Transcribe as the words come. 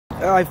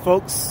Alright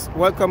folks,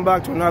 welcome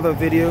back to another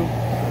video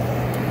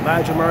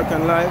by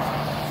Jamerican Life.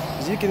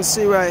 As you can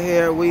see right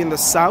here, we in the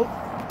south,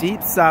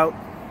 deep south.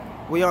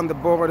 We on the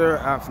border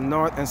of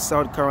North and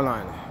South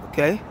Carolina,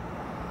 okay?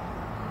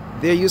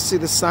 There you see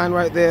the sign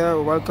right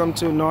there, welcome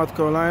to North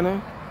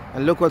Carolina.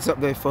 And look what's up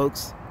there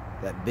folks,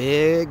 that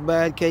big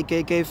bad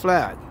KKK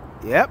flag.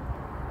 Yep,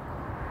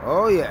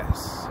 oh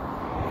yes,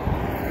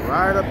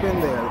 right up in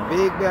there, the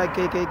big bad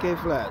KKK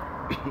flag.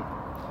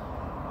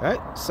 Right,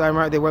 sign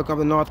right there, welcome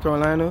to North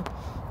Carolina.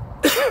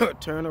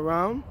 Turn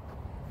around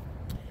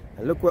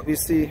and look what we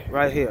see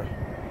right here.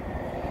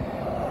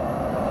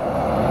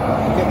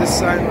 Look at this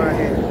sign right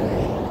here,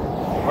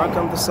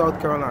 welcome to South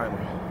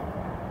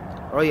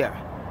Carolina. Oh yeah,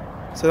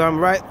 so I'm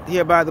right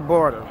here by the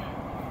border.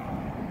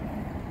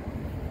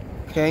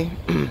 Okay,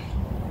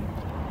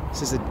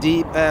 this is a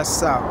deep ass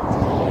south.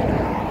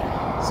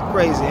 It's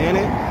crazy, ain't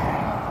it?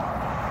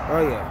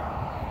 Oh yeah.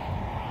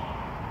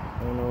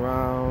 Turn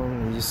around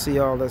and you see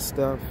all that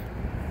stuff.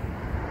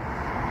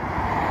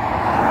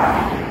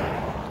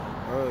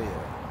 Oh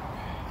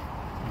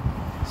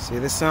yeah. See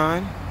the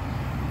sign?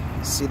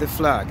 See the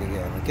flag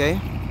again,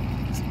 okay?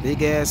 It's a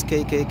big ass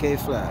KKK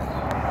flag.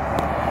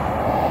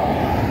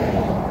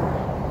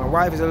 My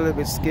wife is a little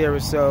bit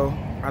scary, so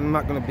I'm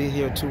not gonna be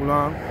here too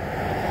long.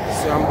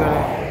 So I'm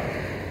gonna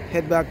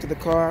head back to the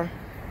car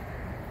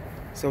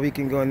so we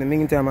can go. In the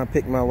meantime, I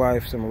pick my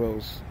wife some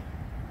rose.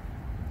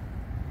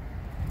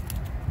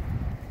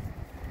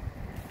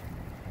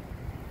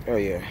 Oh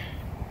yeah.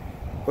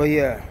 But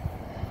yeah,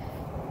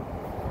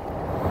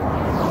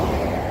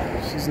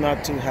 she's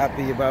not too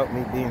happy about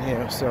me being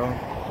here, so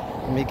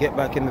let me get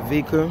back in the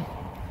vehicle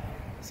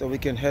so we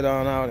can head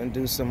on out and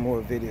do some more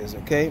videos,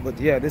 okay? But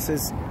yeah, this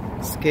is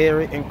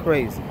scary and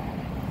crazy,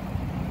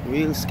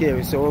 real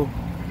scary. So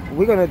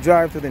we're gonna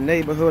drive through the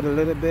neighborhood a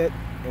little bit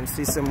and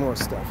see some more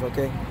stuff,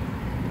 okay?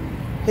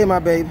 Hey my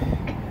baby.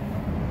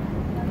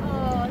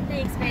 Oh,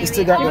 thanks baby. You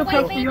still got oh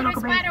wait, baby, there's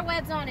spider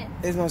webs on it.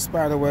 There's no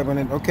spider web on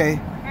it, okay?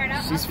 Right,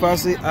 She's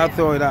fussy, I'll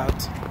throw it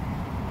out.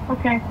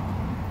 Okay.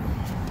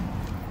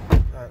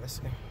 Alright, let's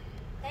see.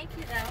 Thank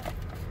you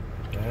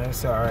though.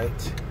 That's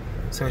alright.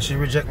 So she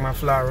reject my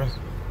flower.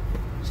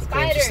 She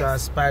claims she saw a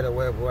spider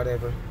web or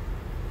whatever.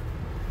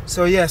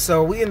 So yeah,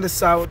 so we in the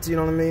south, you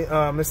know what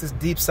I mean? This is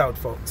deep south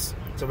folks.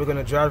 So we're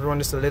gonna drive around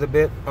this a little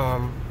bit.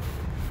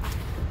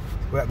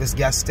 We're at this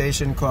gas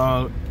station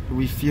called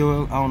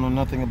Refuel. I don't know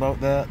nothing about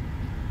that.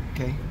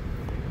 Okay.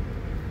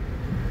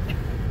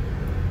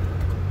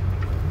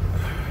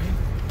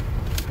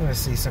 Let's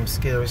see some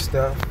scary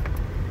stuff.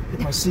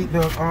 Put my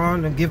seatbelt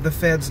on and give the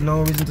feds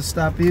no reason to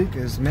stop you,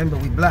 because remember,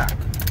 we black.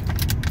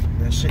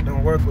 That shit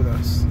don't work with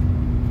us.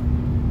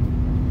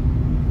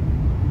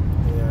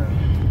 Yeah.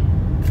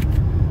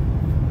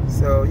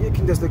 So you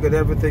can just look at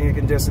everything, you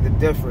can just see the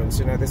difference.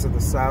 You know, this is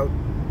the south.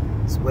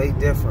 It's way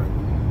different.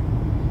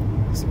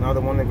 There's another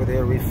one over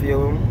there,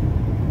 Refuel.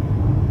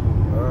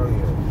 Oh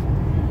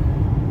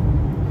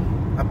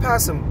yeah. I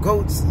passed some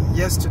goats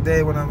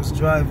yesterday when I was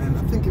driving.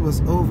 I think it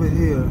was over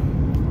here.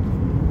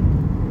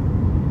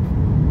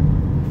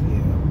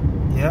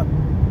 Yep.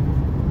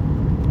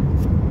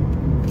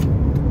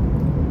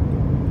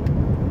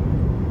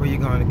 Where you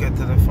going to get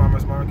to the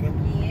farmer's market?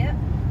 Yep.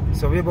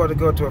 So we're about to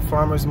go to a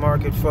farmer's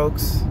market,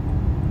 folks,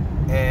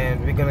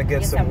 and we're gonna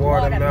get some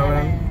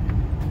watermelon,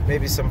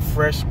 maybe some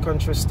fresh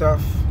country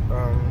stuff,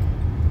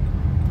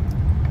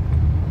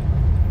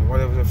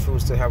 whatever the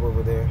fruits they have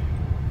over there.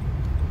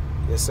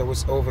 Yeah, so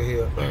it's over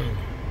here.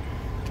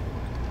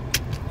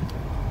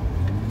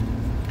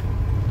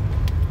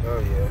 Oh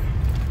yeah.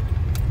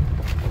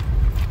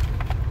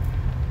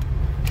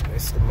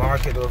 It's the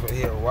market over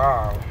here.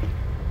 Wow.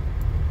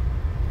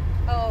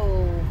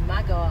 Oh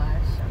my gosh.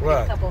 I made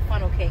a couple of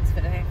funnel cakes for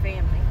the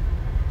family.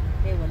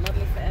 They will love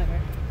me forever.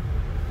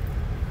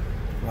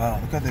 Wow,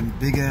 look at them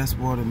big ass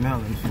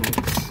watermelon,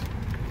 folks.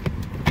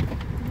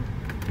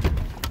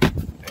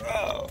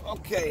 Oh,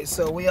 okay,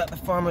 so we at the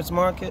farmer's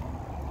market.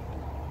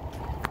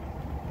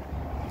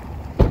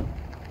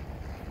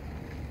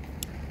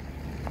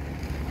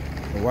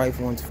 The wife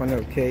wants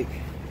funnel cake.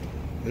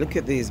 Look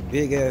at these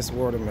big ass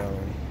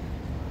watermelon.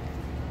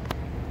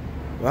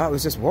 Wow,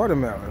 it's just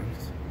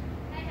watermelons.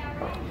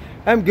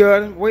 I'm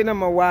good. I'm waiting on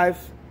my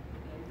wife.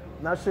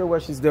 Not sure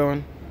what she's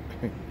doing.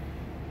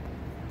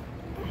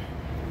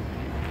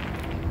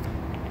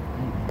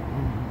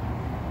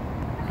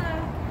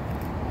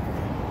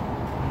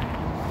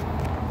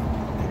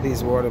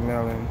 These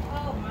watermelon.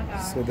 Oh my god.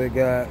 So they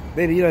got,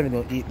 baby, you don't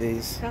even gonna eat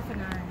these.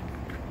 Scuffernine.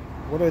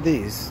 What are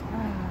these?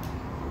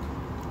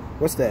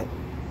 What's that?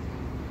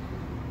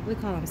 We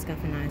call them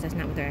scuffernines. That's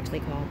not what they're actually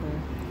called though.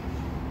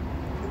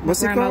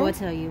 What's it Grandma called? will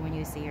tell you when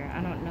you see her. I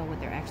don't know what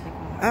they're actually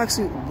called.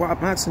 Actually,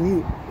 I'm asking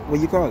you,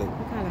 what you call it?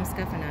 We call them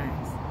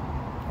scuffernines,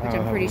 which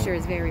I'm pretty sure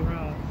is very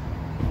wrong.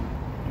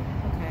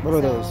 Okay. What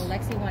are those?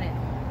 Lexi wanted.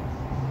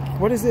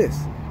 What is this?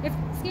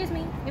 Excuse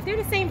me. If they're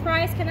the same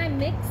price, can I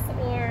mix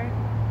or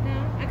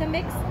no? I can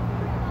mix.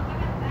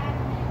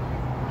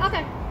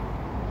 Okay.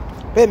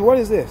 Baby, what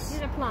is this?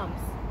 These are plums.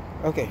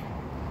 Okay.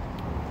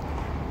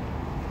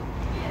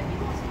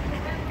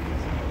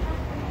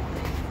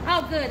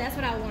 Oh, good. That's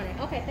what I wanted.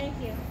 Okay, thank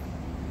you.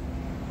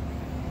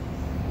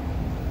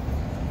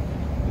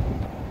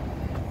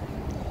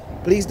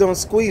 Please don't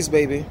squeeze,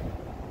 baby.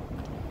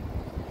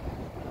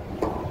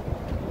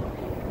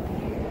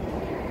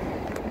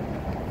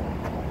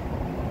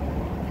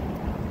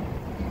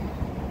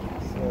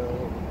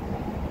 So,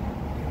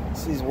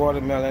 these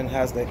watermelon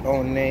has their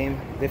own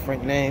name,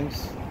 different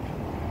names.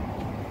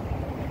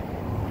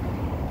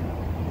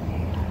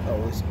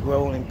 Oh, it's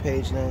grown in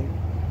Pageland,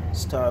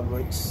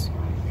 Starbrights.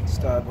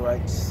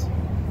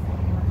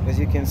 As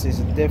you can see, it's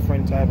a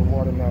different type of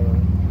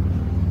watermelon.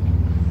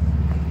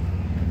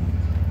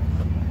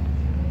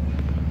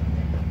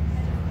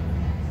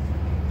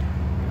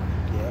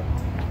 Yep.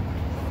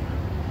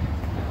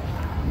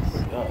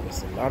 Oh,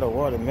 there's a lot of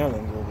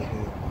watermelons over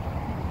here.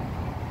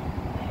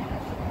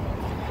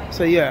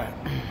 So yeah.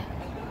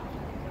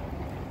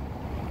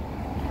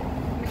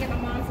 I'm gonna get my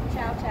mom some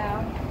chow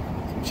chow.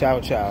 Chow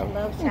chow. She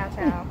loves chow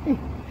chow.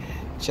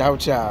 Chow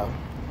chow.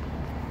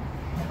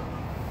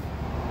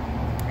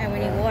 And we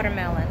need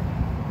watermelon.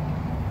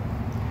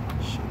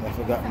 Shit, I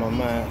forgot my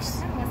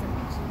mask.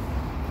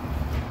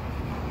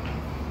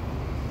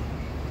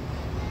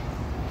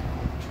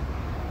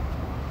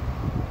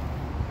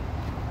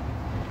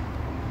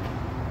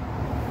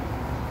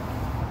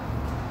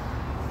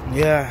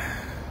 Yeah,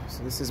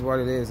 so this is what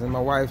it is. And my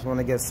wife want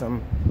to get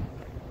some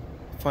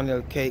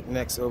funnel cake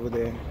next over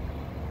there.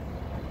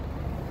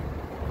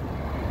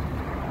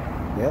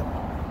 Yep.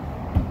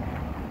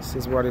 This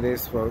is what it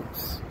is,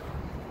 folks.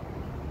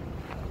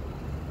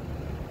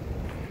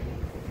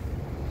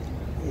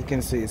 You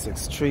can see it's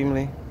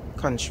extremely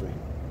country.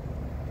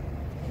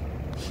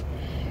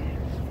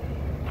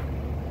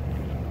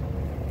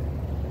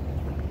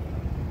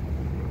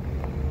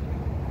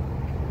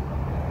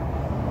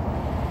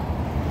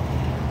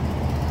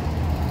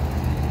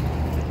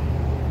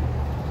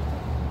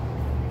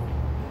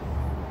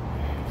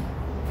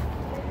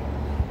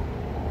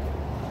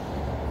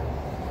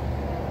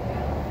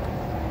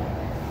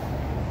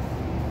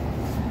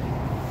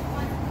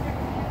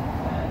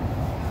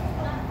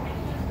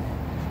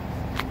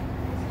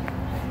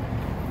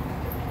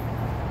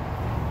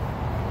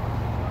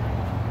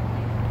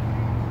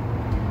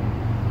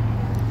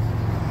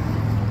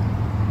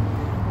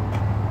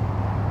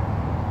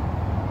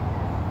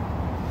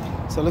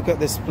 So look at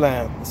this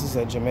plant. This is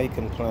a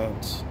Jamaican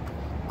plant.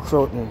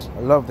 Croton.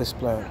 I love this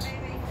plant.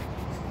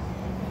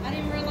 I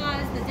didn't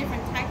realize the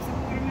different types of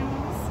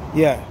watermelons.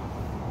 Yeah.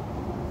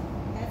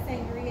 That's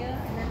sangria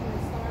and that one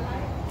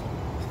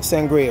is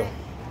Sangria.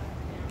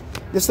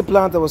 starlight. This is the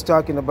plant I was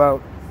talking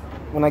about.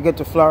 When I get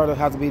to Florida, it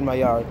has to be in my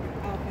yard.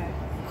 Okay.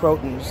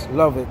 Crotons.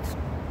 Love it.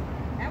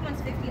 That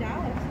one's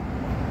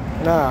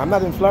 $50. Nah, I'm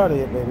not in Florida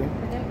yet, baby.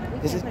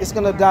 It's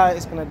gonna die.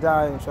 It's gonna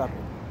die in tropic.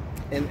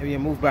 And you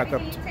move back up.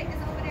 Can you take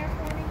this over there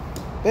for me?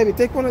 Baby,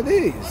 take one of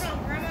these. Hold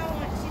on, Grandma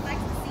wants, she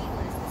likes the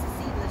seedless. This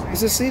is seedless right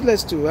It's a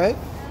seedless too, right?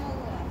 No,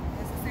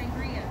 that's a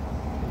sangria.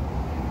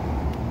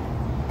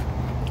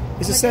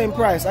 It's the same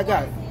price. I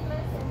got it.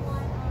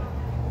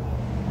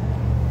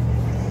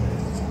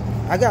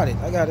 I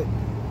got it.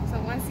 So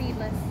one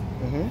seedless.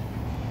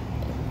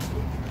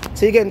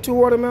 So you're getting 2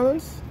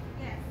 watermelons?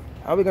 Yes.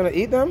 Are we gonna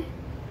eat them?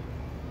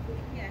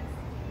 Yes.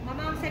 My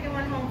mom's taking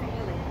one home for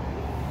Willie.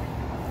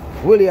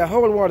 Willie, a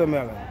whole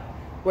watermelon.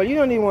 Well, you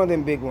don't need one of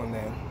them big ones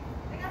then.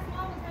 They got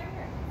small ones right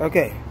here.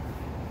 Okay.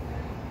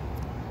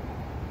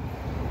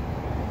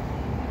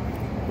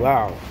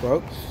 Wow,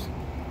 folks.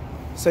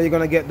 So you're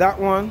gonna get that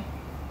one.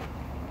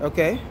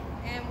 Okay.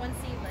 And one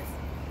seedless.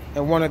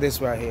 And one of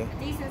this right here. A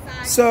decent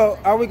size. So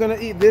are we gonna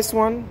eat this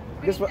one?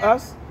 Just for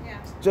us? Yeah.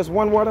 Just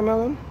one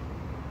watermelon?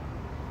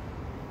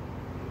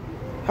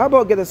 How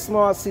about get a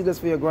small seedless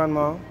for your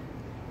grandma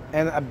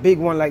and a big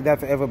one like that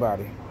for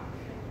everybody?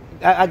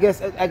 I guess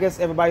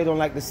everybody don't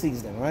like the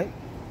seeds then, right?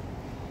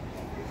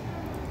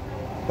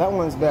 That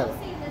one's better. Those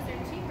seedless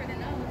are cheaper than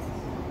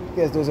those.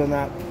 Yes, those are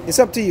not. It's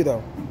up to you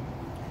though.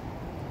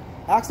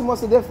 Ask them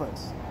what's the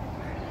difference.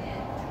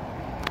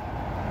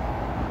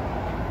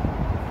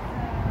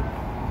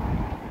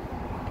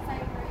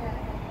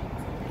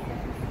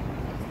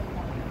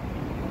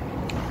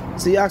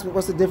 So you asked me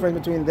what's the difference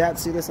between that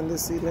seedless and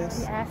this seedless?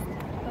 You asked.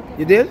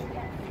 You did?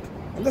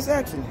 I'm just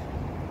asking.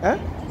 Huh?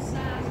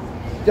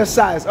 Just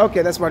size.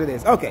 Okay, that's what it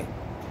is. Okay.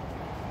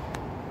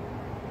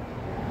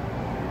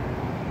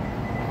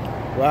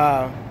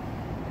 Wow.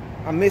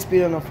 I miss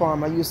being on a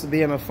farm. I used to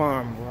be on a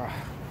farm. Wow.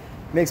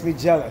 Makes me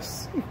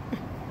jealous.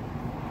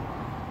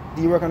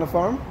 Do you work on a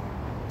farm?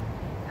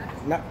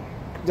 Not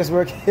just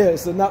work here,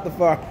 so not the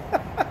farm.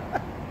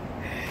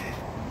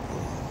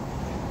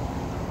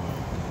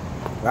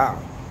 Wow.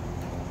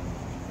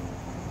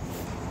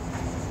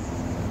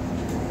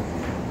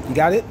 You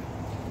got it?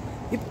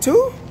 You 2?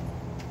 You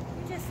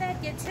just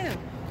said get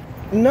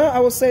 2. No, I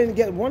was saying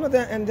get one of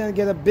them and then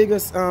get a bigger,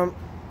 the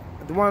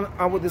one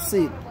with the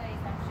seed.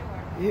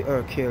 You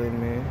are killing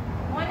me.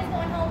 One is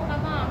going home with my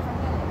mom from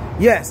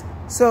Willie. Yes.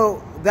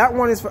 So that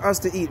one is for us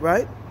to eat,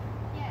 right?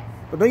 Yes.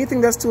 But don't you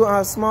think that's too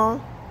small?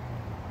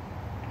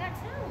 I got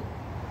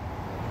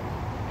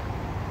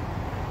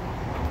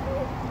 2.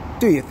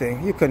 Do your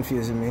thing. You're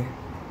confusing me.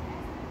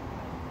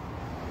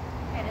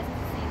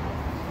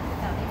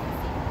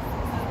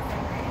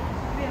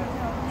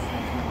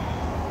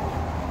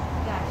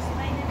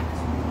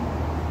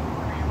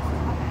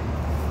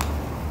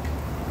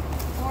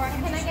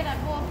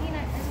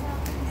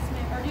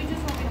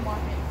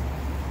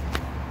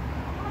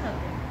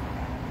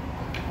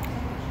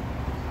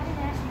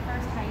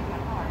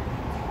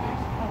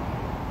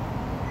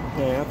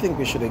 Yeah, I think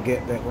we should have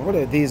get that one. What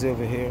are these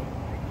over here?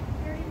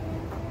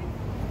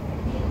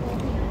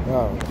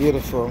 Wow,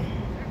 beautiful.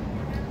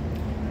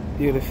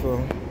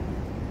 Beautiful.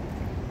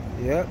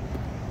 Yep.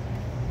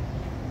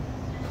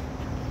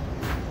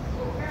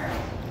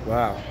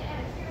 Wow.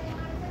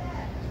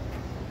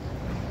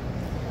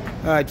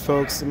 Alright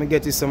folks, let me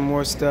get you some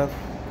more stuff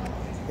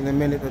in a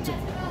minute or two.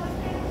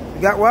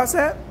 You got what's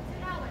that?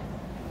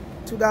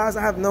 $2.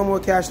 I have no more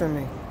cash on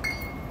me.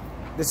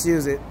 Just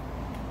use it.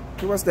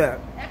 What's that?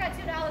 I got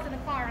 $2 in the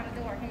car on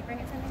the door. Can you bring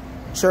it to me?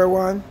 Sure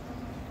one?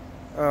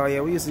 Oh yeah,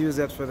 we used to use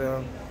that for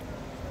the...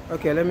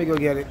 Okay, let me go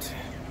get it.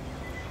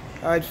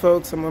 Alright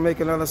folks, I'm gonna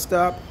make another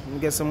stop and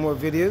get some more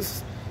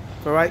videos.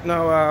 For right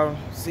now, I'll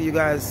see you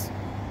guys